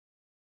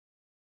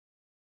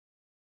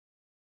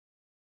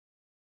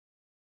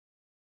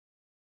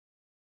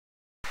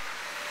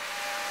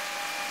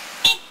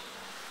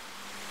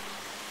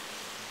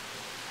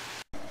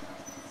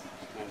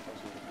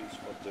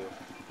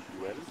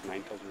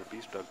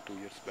2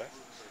 years back.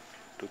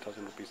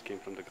 2,000 rupees came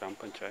from the Gram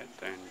Panchayat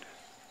and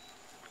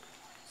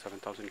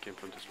 7,000 came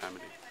from this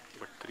family.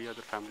 But 3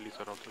 other families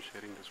are also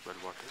sharing this well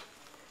water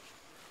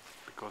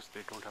because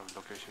they don't have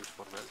locations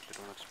for wells, they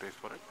don't have space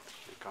for it.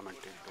 They come and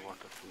take the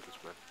water from this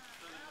well.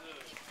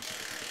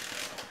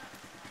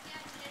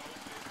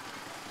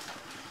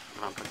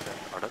 Gram Panchayat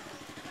Adat,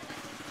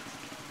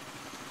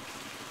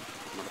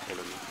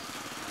 Mazhapolima.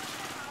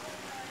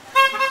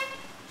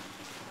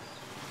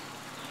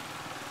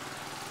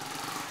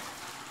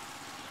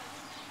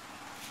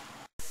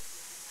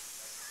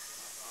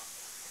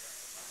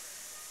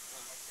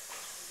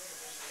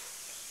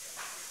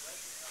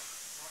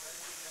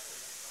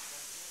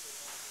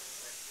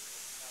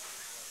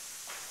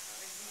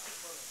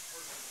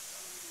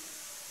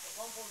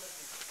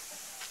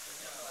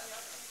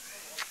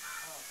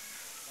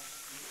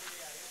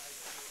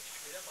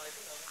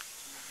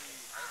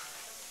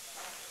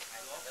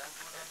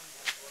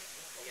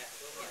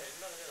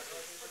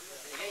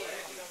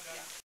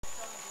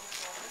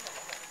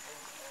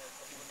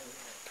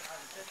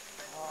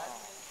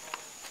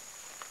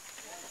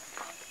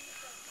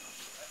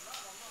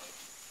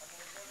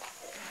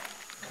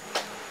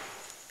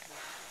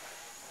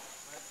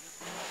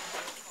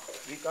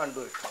 We can't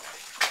do it.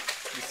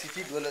 The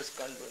city dwellers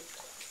can't do it.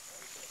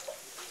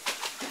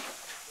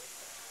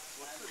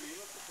 What's the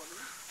name of the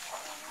colony?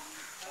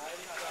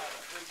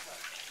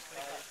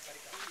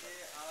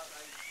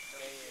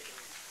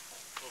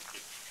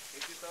 Okay.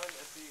 87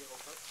 SC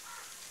houses,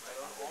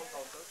 around all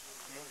houses,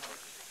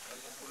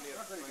 and fully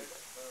occupied,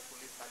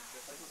 fully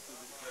sanitized.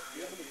 We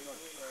are doing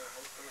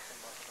house connection,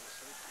 water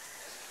connection.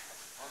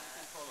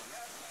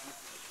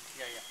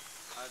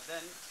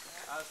 Then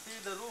see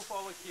the roof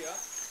over here.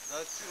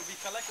 We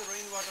collect the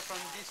rainwater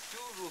from these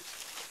two roofs.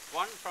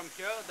 One from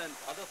here, then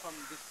other from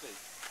this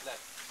place,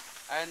 left.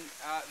 And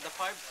the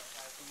pipes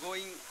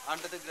going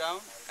under the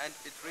ground and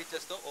it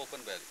reaches the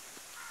open well.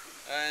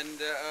 And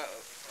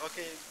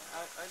okay,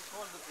 I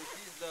told that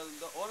she's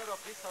the owner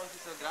of this house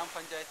is a Gram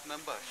Panchayat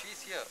member.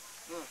 She's here.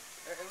 You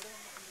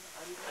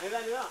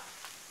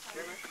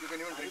can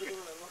even drink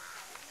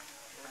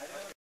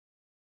it.